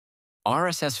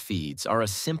RSS feeds are a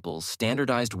simple,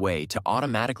 standardized way to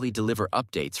automatically deliver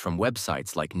updates from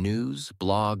websites like news,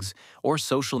 blogs, or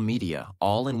social media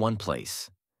all in one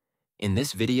place. In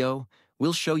this video,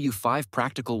 we'll show you 5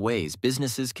 practical ways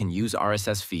businesses can use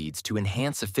RSS feeds to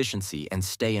enhance efficiency and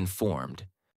stay informed.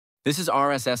 This is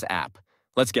RSS app.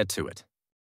 Let's get to it.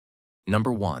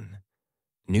 Number 1.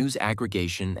 News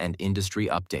aggregation and industry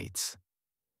updates.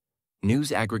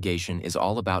 News aggregation is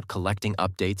all about collecting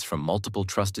updates from multiple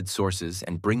trusted sources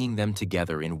and bringing them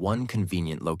together in one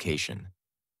convenient location.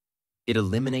 It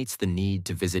eliminates the need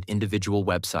to visit individual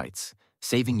websites,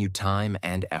 saving you time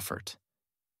and effort.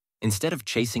 Instead of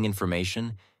chasing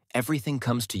information, everything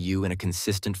comes to you in a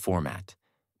consistent format,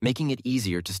 making it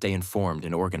easier to stay informed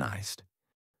and organized.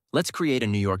 Let's create a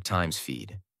New York Times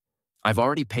feed. I've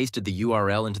already pasted the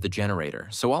URL into the generator,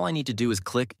 so all I need to do is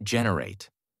click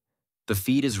Generate. The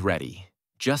feed is ready.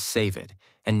 Just save it,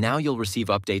 and now you'll receive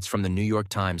updates from the New York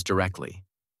Times directly.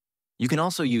 You can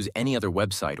also use any other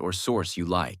website or source you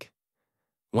like.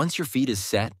 Once your feed is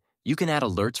set, you can add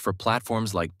alerts for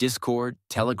platforms like Discord,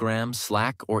 Telegram,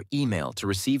 Slack, or email to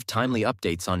receive timely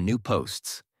updates on new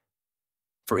posts.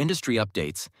 For industry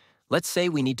updates, let's say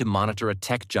we need to monitor a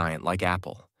tech giant like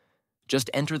Apple. Just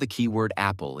enter the keyword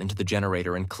Apple into the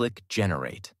generator and click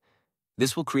Generate.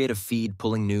 This will create a feed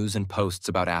pulling news and posts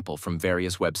about Apple from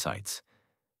various websites.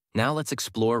 Now let's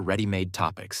explore ready-made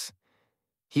topics.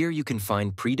 Here you can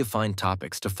find predefined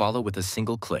topics to follow with a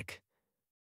single click.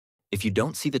 If you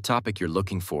don't see the topic you're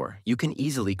looking for, you can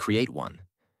easily create one.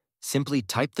 Simply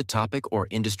type the topic or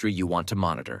industry you want to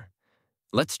monitor.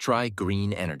 Let's try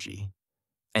green energy.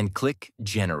 And click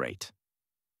Generate.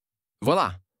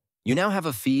 Voila! You now have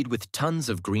a feed with tons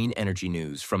of green energy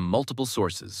news from multiple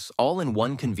sources, all in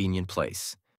one convenient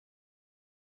place.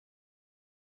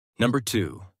 Number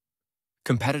 2.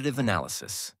 Competitive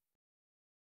analysis.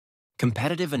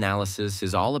 Competitive analysis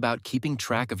is all about keeping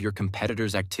track of your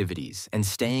competitors' activities and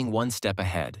staying one step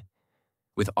ahead.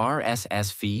 With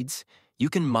RSS feeds, you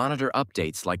can monitor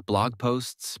updates like blog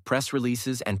posts, press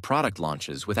releases, and product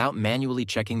launches without manually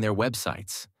checking their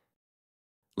websites.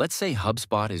 Let's say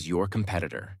HubSpot is your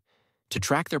competitor. To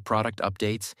track their product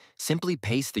updates, simply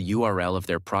paste the URL of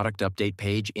their product update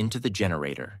page into the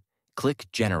generator. Click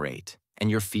Generate,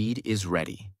 and your feed is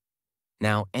ready.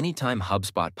 Now, anytime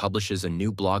HubSpot publishes a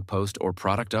new blog post or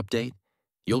product update,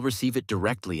 you'll receive it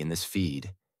directly in this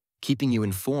feed, keeping you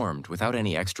informed without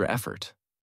any extra effort.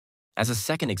 As a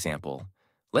second example,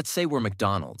 let's say we're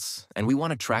McDonald's, and we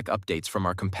want to track updates from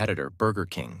our competitor, Burger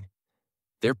King.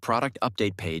 Their product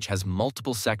update page has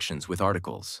multiple sections with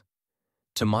articles.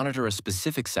 To monitor a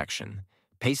specific section,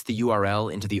 paste the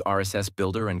URL into the RSS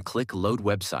Builder and click Load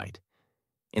Website.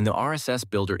 In the RSS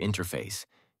Builder interface,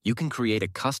 you can create a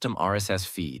custom RSS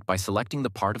feed by selecting the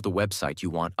part of the website you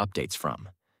want updates from.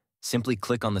 Simply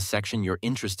click on the section you're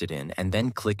interested in and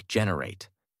then click Generate.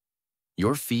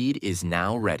 Your feed is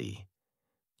now ready.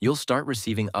 You'll start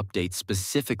receiving updates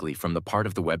specifically from the part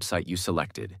of the website you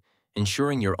selected,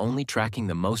 ensuring you're only tracking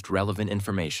the most relevant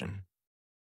information.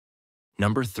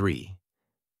 Number 3.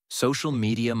 Social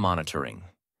media monitoring.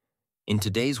 In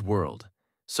today's world,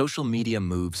 social media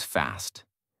moves fast.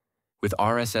 With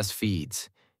RSS feeds,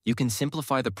 you can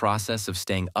simplify the process of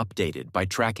staying updated by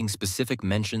tracking specific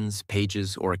mentions,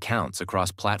 pages, or accounts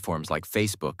across platforms like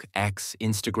Facebook, X,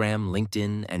 Instagram,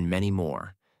 LinkedIn, and many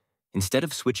more. Instead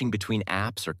of switching between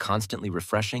apps or constantly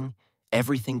refreshing,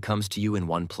 everything comes to you in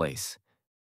one place.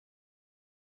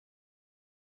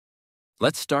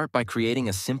 Let's start by creating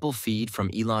a simple feed from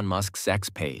Elon Musk's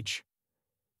X page.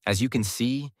 As you can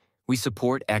see, we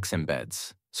support X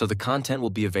embeds, so the content will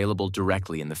be available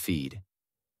directly in the feed.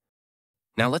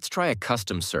 Now let's try a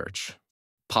custom search,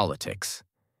 politics.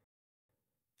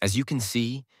 As you can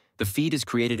see, the feed is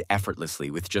created effortlessly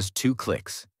with just 2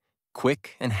 clicks,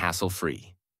 quick and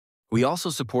hassle-free. We also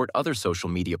support other social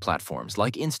media platforms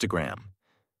like Instagram.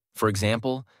 For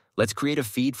example, let's create a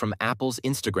feed from Apple's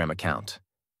Instagram account.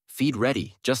 Feed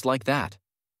ready, just like that.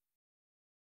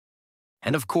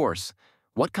 And of course,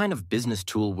 what kind of business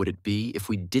tool would it be if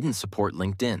we didn't support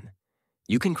LinkedIn?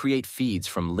 You can create feeds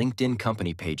from LinkedIn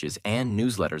company pages and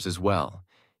newsletters as well,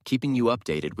 keeping you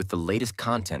updated with the latest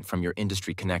content from your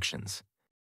industry connections.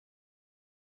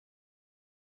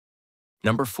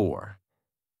 Number 4.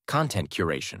 Content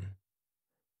curation.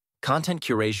 Content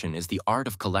curation is the art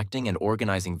of collecting and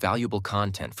organizing valuable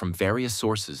content from various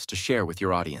sources to share with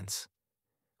your audience.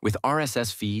 With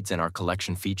RSS feeds and our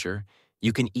collection feature,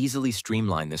 you can easily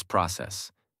streamline this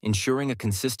process, ensuring a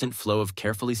consistent flow of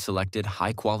carefully selected,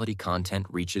 high-quality content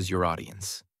reaches your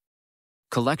audience.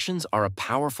 Collections are a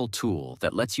powerful tool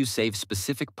that lets you save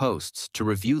specific posts to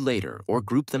review later or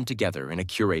group them together in a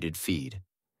curated feed.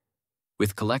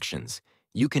 With collections,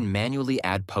 you can manually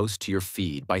add posts to your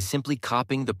feed by simply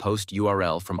copying the post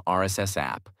URL from RSS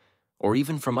app, or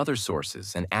even from other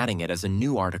sources and adding it as a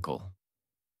new article.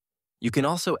 You can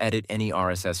also edit any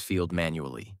RSS field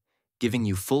manually, giving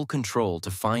you full control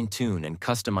to fine-tune and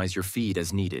customize your feed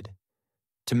as needed.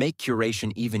 To make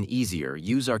curation even easier,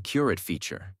 use our Curate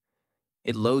feature.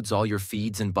 It loads all your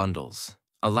feeds and bundles,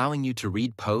 allowing you to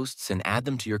read posts and add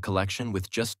them to your collection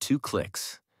with just 2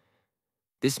 clicks.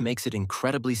 This makes it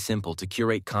incredibly simple to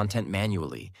curate content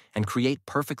manually and create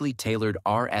perfectly tailored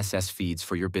RSS feeds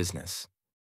for your business.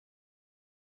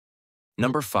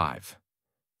 Number 5.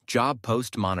 Job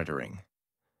Post Monitoring.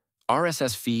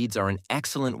 RSS feeds are an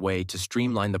excellent way to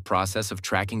streamline the process of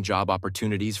tracking job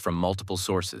opportunities from multiple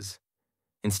sources.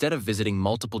 Instead of visiting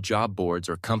multiple job boards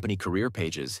or company career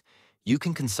pages, you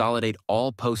can consolidate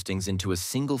all postings into a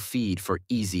single feed for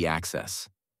easy access.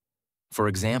 For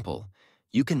example,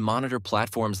 you can monitor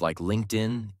platforms like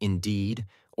LinkedIn, Indeed,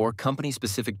 or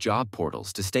company-specific job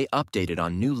portals to stay updated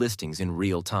on new listings in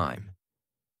real time.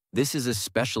 This is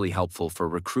especially helpful for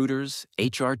recruiters,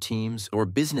 HR teams, or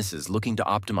businesses looking to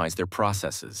optimize their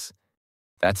processes.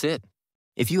 That's it.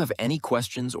 If you have any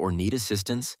questions or need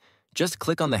assistance, just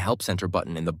click on the Help Center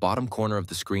button in the bottom corner of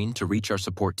the screen to reach our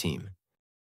support team.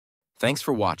 Thanks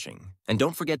for watching, and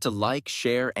don't forget to like,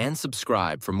 share, and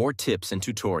subscribe for more tips and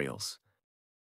tutorials.